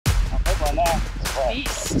in there.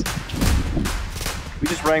 Beast. We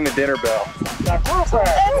just rang the dinner bell. Got grouper.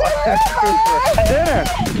 Dinner.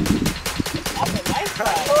 That's a nice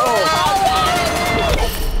one.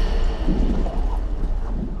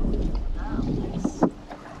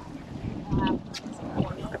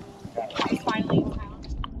 Finally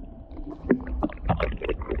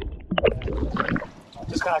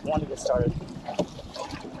just kind of like one to get started. Do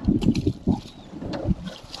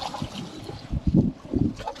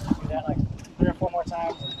that like 3 or 4 more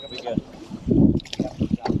times and it'll be good.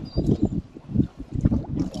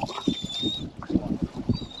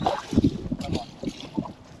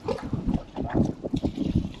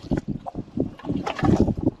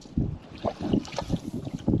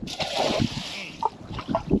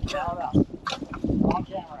 On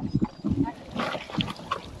camera.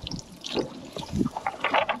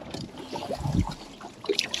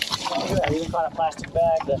 Look at that, we even caught a plastic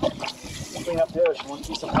bag to clean up the ocean. One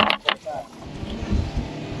piece of plastic at a time.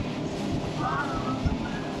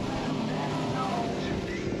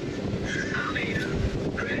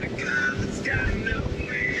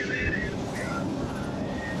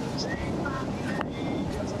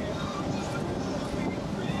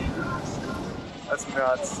 That's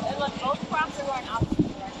nuts. And look, both props are going opposite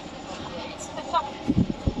directions.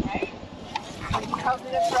 Right? I was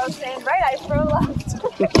gonna throw sand right, I throw left.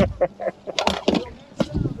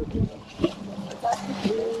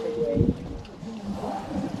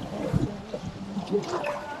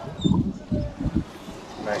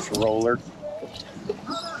 Nice roller.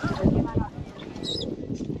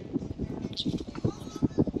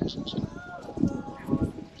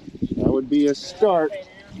 That would be a start.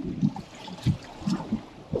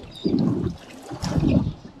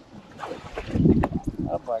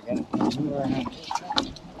 Oh, bargain.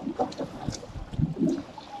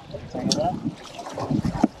 Take it up.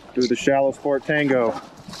 Do the shallow sport tango.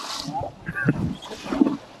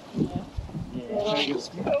 Yeah, take it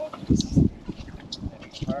slow.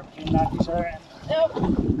 Perfect. Knock each other in. Nope.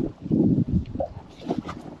 Don't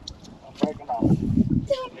break them off.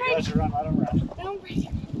 Don't You guys run, let them run. Don't break it.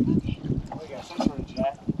 We got some sort of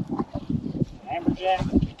jack. An amberjack.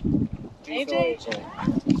 AJ. AJ.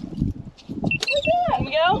 Can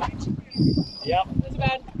we go? Yep. That's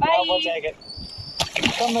bad. Well, Bye. we'll take it.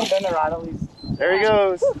 Some of them been there right at least. There he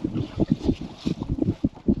goes.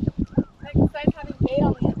 Next time having bait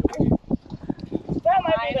on the end here. That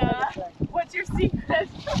might be the. What's your secret?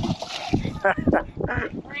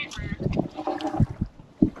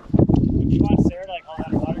 You want Sarah to like hold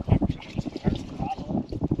out a water camera so you can just burst the bottle?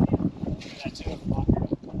 That too, I'll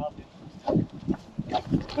help you.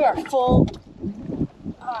 We are full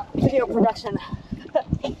video production.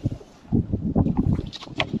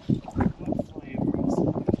 What flavors?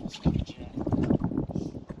 Jack.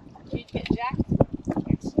 Did you get jacked?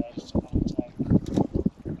 Thanks, just a little tight.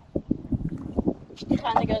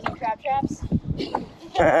 Kind that goes in crab traps.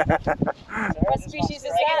 Sarah, What this species is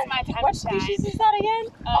one's that? great. What species is that again?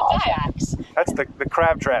 Jacks. That's the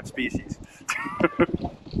crab trap species.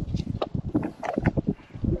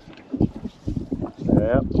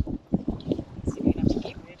 Yep.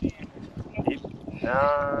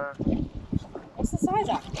 What's the size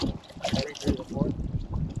of it? 33 to 40.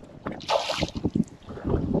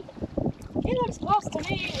 He looks close to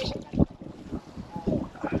me.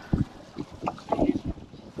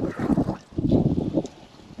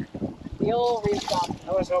 The old reef stop.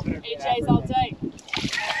 I was hoping it'd be an HA's all average. tight.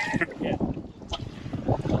 Yeah.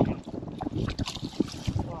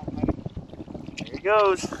 There he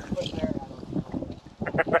goes. Push there.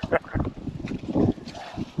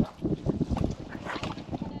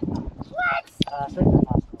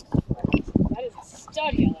 That is a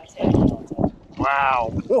stud yellow tail.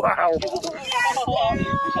 Wow. Wow. At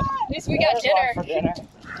least we got dinner. For dinner.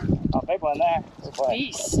 Oh, big one there. Good boy.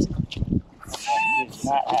 Beast. He's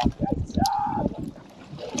not happy.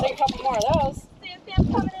 Take a couple more of those. Sam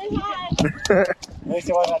coming in hot. At least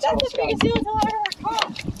it wasn't a That's total the biggest skunk. seal I've ever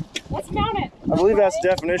caught. Let's mount it. I believe that's the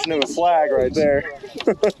definition of a flag right there.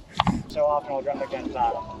 So often we'll drum against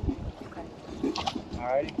bottom.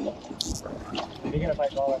 Alrighty. You're gonna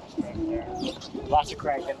fight all up right there. Lots of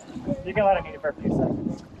cranking. You can let him eat it for a few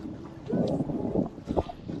seconds.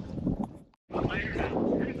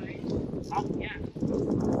 Oh, yeah.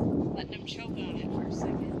 Letting him choke on it for a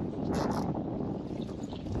second.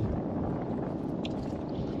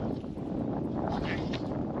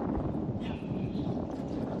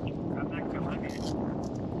 Come back to my meeting.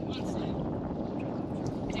 Come on, Sam.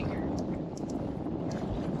 Tinker.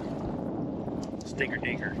 Stinker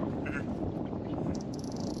dinker.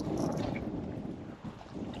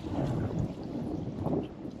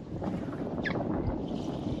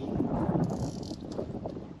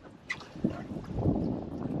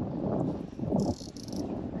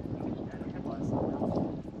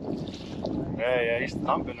 yeah, he's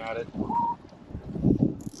thumping at it.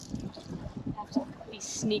 Have to be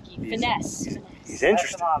sneaky. Finesse. He's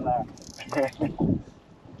interested. Come on there. I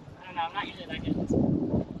don't know, I'm not usually that good.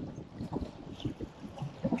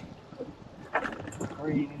 Or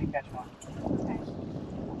you need to catch one.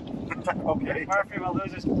 Okay. Murphy will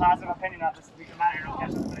lose his positive opinion of this if we come out here and don't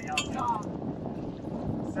catch somebody else.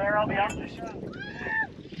 Sarah will be out for the show.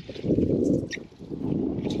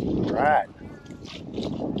 Right.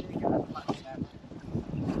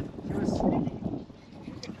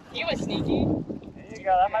 He was sneaky. There you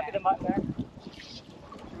go, that might be the mutton there. She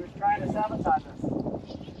was trying to sabotage us.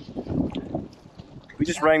 We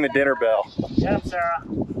just rang the dinner bell. Get him, Sarah.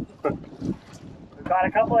 We've got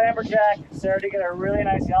a couple of amberjack. Sarah did get a really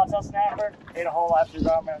nice yellowtail snapper. Ate a whole lobster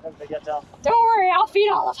garment. That's a big yellowtail. Don't worry, I'll feed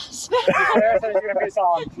all of us. Sarah says you're going to be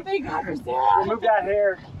solid. Thank God for We Sarah. moved out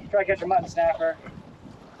here, try to catch a mutton snapper.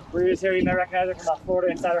 Brie is here, you may recognize her from the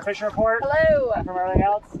Florida Insider Fishing Report. Hello. And from everything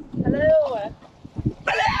else. Hello.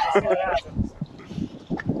 Let's see what happens.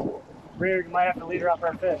 Brie might have to lead her up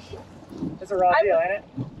her fish. It's a raw deal, ain't it?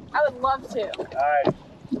 I would love to. Alright.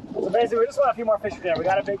 So basically, we just want a few more fish for dinner. We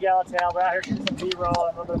got a big yellowtail. We're out here shooting some B-roll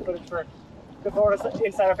and a little bit of footage for the Florida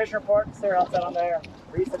Insider Fishing Report. Sarah helps out on there.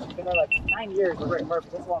 Reefs, she's been there like 9 years with Rick Murphy.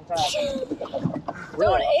 That's a long time.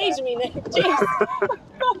 Really Don't age me, Nick. Jeez.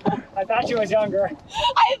 I thought she was younger. I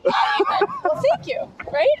thought you meant, well, thank you,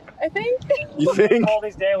 right? I think. You think?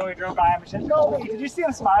 Goldie's day when we drove by him and she said, Goldie, did you see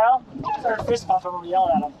him smile? Started fist bumping when we yelled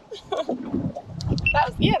at him. That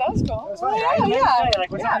was cool. It was funny. I Oh, didn't yeah. say,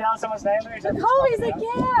 like, when someone yelled someone's name, he's like, Always like,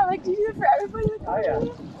 yeah, like, do you do it for everybody? Like, Oh,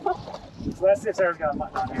 yeah. So let's see if Sarah's got a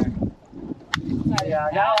mutton on here. Yeah, I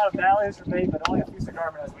got a lot of values for bait, but only a few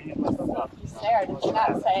cigar minutes we need most of them. Sarah, did you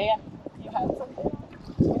not say you had something?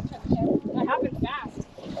 That happened fast.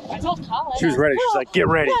 I told Colin. She was ready. She's like, get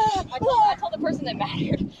ready. I told the person that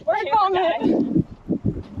mattered. We're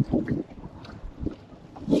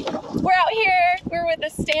We're out here. We're with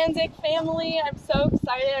the Stanczyk family. I'm so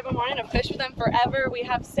excited. I've been wanting to fish with them forever. We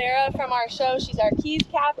have Sara from our show. She's our keys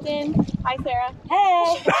captain. Hi, Sara.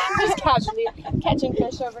 Hey. Just casually catching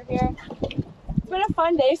fish over here. It's been a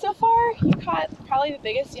fun day so far. You caught probably the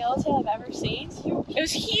biggest yellowtail I've ever seen. It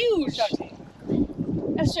was huge.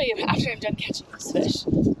 I'll show you after I'm done catching this fish. She's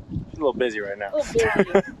a little busy right now. A little busy.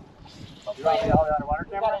 You want me to hold it underwater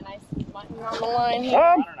We camera? got a nice mutton on the line here.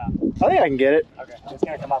 I don't know. I think I can get it. Okay, it's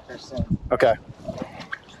going to come up here soon. Okay.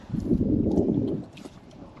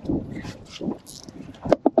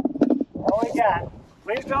 What we got?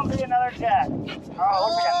 Please don't be another jack. Oh, it looks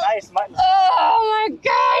like a nice mutton. Oh my I think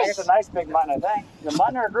gosh! it's a nice big mutton, I think. Is it a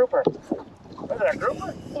mutton or a grouper? Is it a grouper?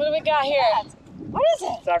 What do we got here? What is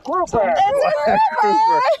it? It's a grouper. It's a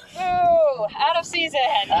grouper! Ooh, out of season.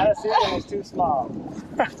 Out of season is too small.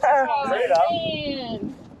 Oh, Straight up.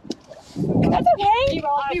 man. That's okay. I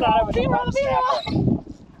thought it was a mutton snapper.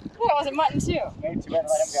 Oh, it was a mutton too. Maybe too bad to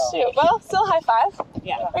let him go. Shoot. Well, still high five.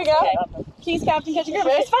 Yeah. There you go. Okay. Keys captain catching grouper.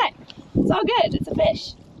 It's fine. It's all good. It's a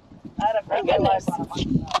fish. I had a friend Thank my life goodness. on a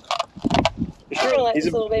mutton snapper. I'm gonna let He's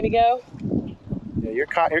this a- little baby go. Yeah, your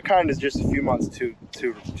kind is just a few months too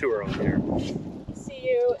early here. See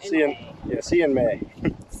you in See you in, May. yeah, see you in May.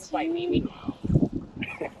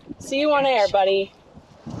 See you on air, buddy.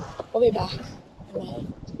 We'll be back in May.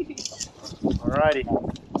 Alrighty.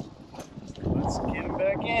 Let's get him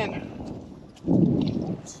back in.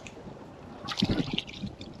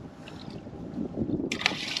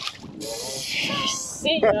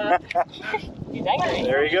 See ya. You dang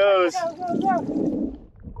There he goes. Go, go, go.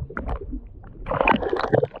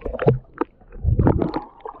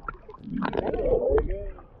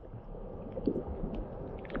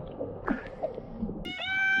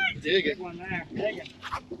 Dig Big one there. Dig it.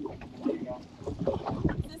 There you go.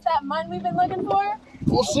 Is this that mutton we've been looking for?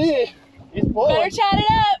 We'll see. He's Better pulling. chat it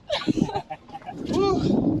up.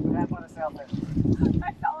 That one is out there.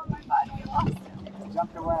 I fell on my butt and we lost him.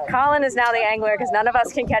 Jumped away. Colin is now the angler because none of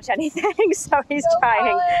us can catch anything, so he's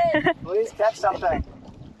trying. Please catch something.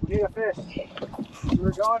 We need a fish. We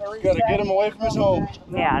were going to reach. Gotta get him away from his home.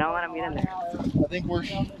 Yeah, don't let him get in there. I think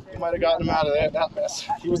we might have gotten him out of that mess.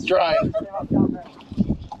 He was trying.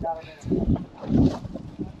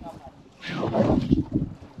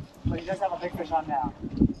 But he does have a big fish on now.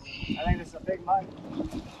 I think this is a big mud.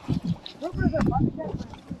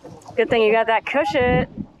 Good thing you got that cushion.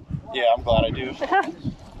 Yeah, I'm glad I do.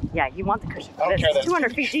 Yeah, you want the cushion. I don't care that It's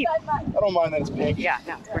 200 feet deep. I don't mind that it's pink. Yeah,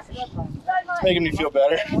 no, of course. It's making me feel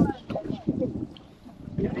better. If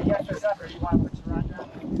you get this up, or you want to put your rod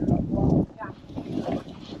down?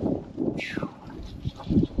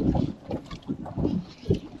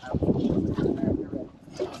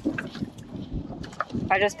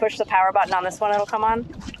 If I just push the power button on this one, it'll come on.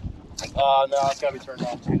 No, it's gotta be turned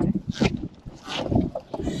on too.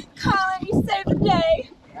 Colin, you saved the day.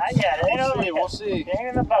 Not yet. It ain't over yet. We'll see. He ain't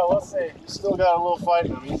in the boat. We'll see. He's still got a little fight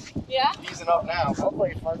in him. He's Yeah? easing up now.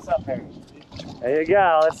 Hopefully he floats up here. There you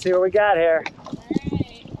go. Let's see what we got here.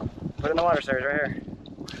 Alright. Put it in the water, sir. Right here.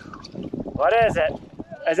 What is it?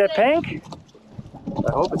 Is it pink?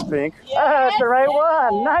 I hope it's pink. Ah, that's the right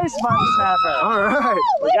one. Nice mutton snapper. All right.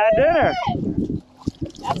 We got dinner.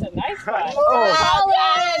 That's a nice one. Oh,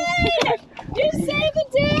 Colin! You saved the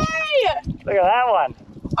day! look at that one.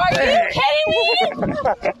 Are you kidding me?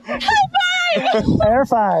 High five! Air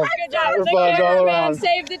five. Good job. Air The fives all cameraman around.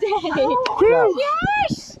 saved the day.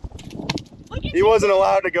 Yes! Look at He wasn't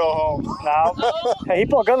allowed to go home. No. Hey, he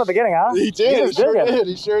pulled good in the beginning, huh? He did. He was sure digging. did.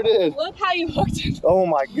 He sure did. Look how you hooked him. Oh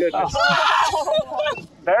my goodness.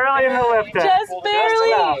 Barely in the lip there. Just enough.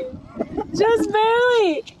 barely. Just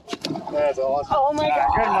barely. That's awesome. Oh my Yeah,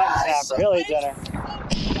 good god. mutton snapper. He'll eat dinner.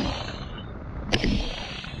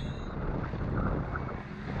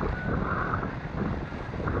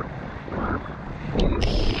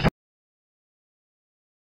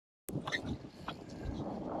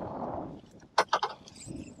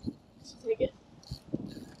 Take it.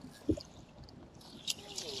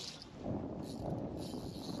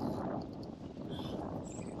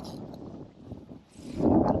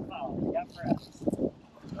 Oh, we got friends.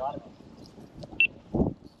 A lot of them.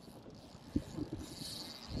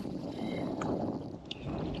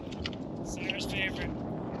 Sarah's favorite.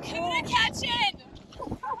 Give it a catch in.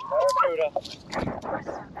 Barracuda.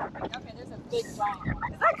 Okay, there's a big giant.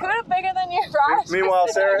 Is that cuda bigger than your rod? Meanwhile,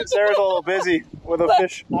 Sarah's a little busy with a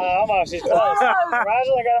fish. Almost. He's close. Roger,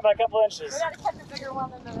 I got him by a couple inches. We gotta catch a bigger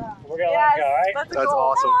one than the rod. We're gonna let him go, all right? That's, That's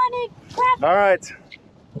awesome. All right.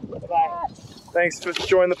 Bye. Thanks for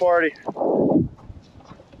joining the party.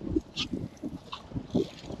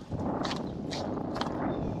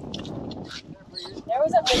 There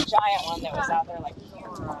was a big giant one that was out there like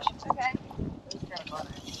okay.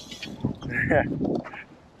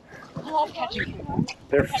 I love catching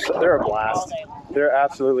cuda. They're a blast. They're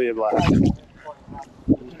absolutely a blast.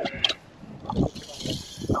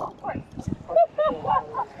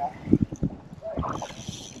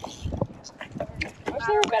 I wish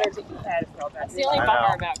they were better to eat. That's the only I bummer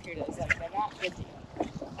know. about cuda is that they're not good to eat.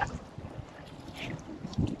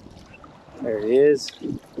 There he is.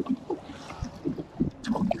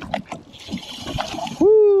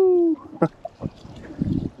 Woo!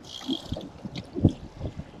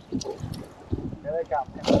 Here they come.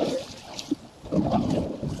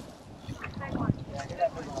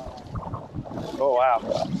 Oh wow.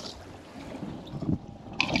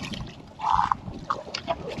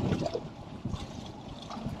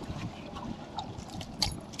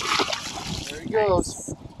 There he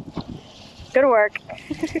goes. Good work.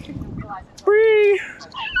 Brie!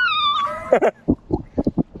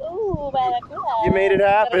 Ooh, barracuda. You made it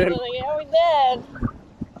happen. Yeah, we did.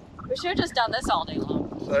 We should have just done this all day long.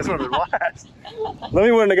 That's one of the last. Let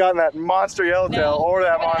me wouldn't have gotten that monster yellowtail or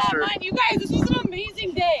that monster. You guys, this was an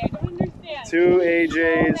amazing day. I don't understand. 2 AJs,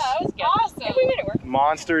 Yeah, it was good. Awesome. We made it work.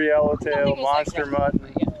 monster yellowtail, Nothing was monster like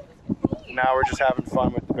mutton. Now we're just having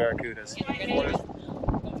fun with the barracudas.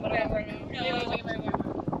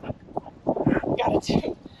 Gotta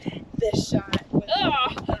do this shot.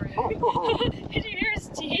 Did you hear his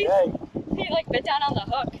teeth? Hey. He like bit down on the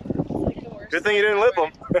hook. It's like the worst. Good thing you didn't lip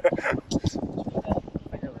them.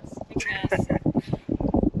 Big mess.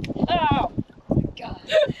 Oh my god.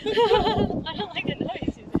 I don't like the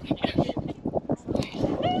noise he's making.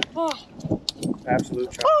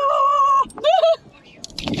 Absolute trash.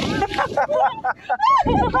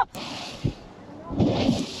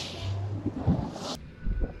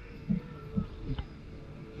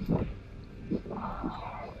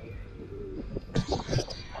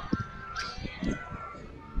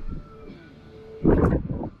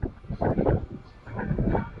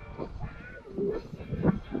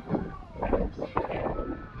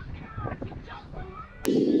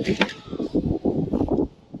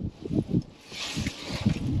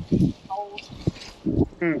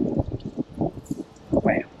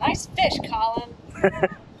 Nice fish, Colin.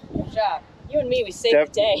 Good job. You and me, we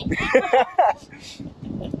saved the day.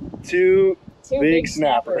 2 Two big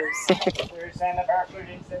snappers. You were saying the barracuda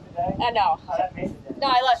didn't save the day? No. Oh, that made the day. No,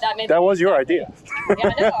 I left that. Made That was your idea.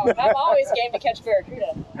 Yeah, I know. I'm always game to catch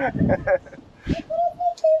barracuda.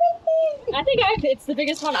 I think it's the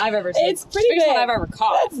biggest one I've ever seen. It's pretty biggest big. one I've ever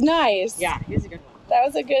caught. That's nice. Yeah, he's a good one. That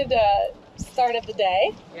was a good start of the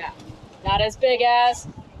day. Yeah. Not as big as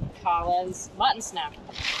Colin's mutton snapper.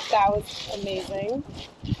 That was amazing.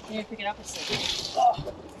 Can you pick it up and see?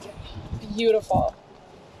 Oh, beautiful.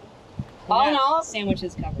 All in all,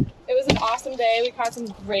 sandwiches covered. it was an awesome day. We caught some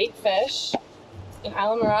great fish in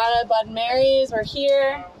Islamorada. Bud and Mary's, we're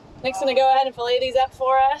here. Nick's gonna go ahead and fillet these up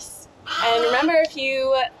for us. And remember, if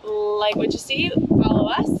you like what you see, follow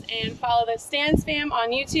us and follow the Stans fam on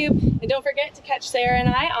YouTube. And don't forget to catch Sarah and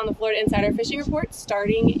I on the Florida Insider Fishing Report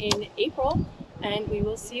starting in April. And we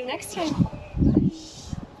will see you next time.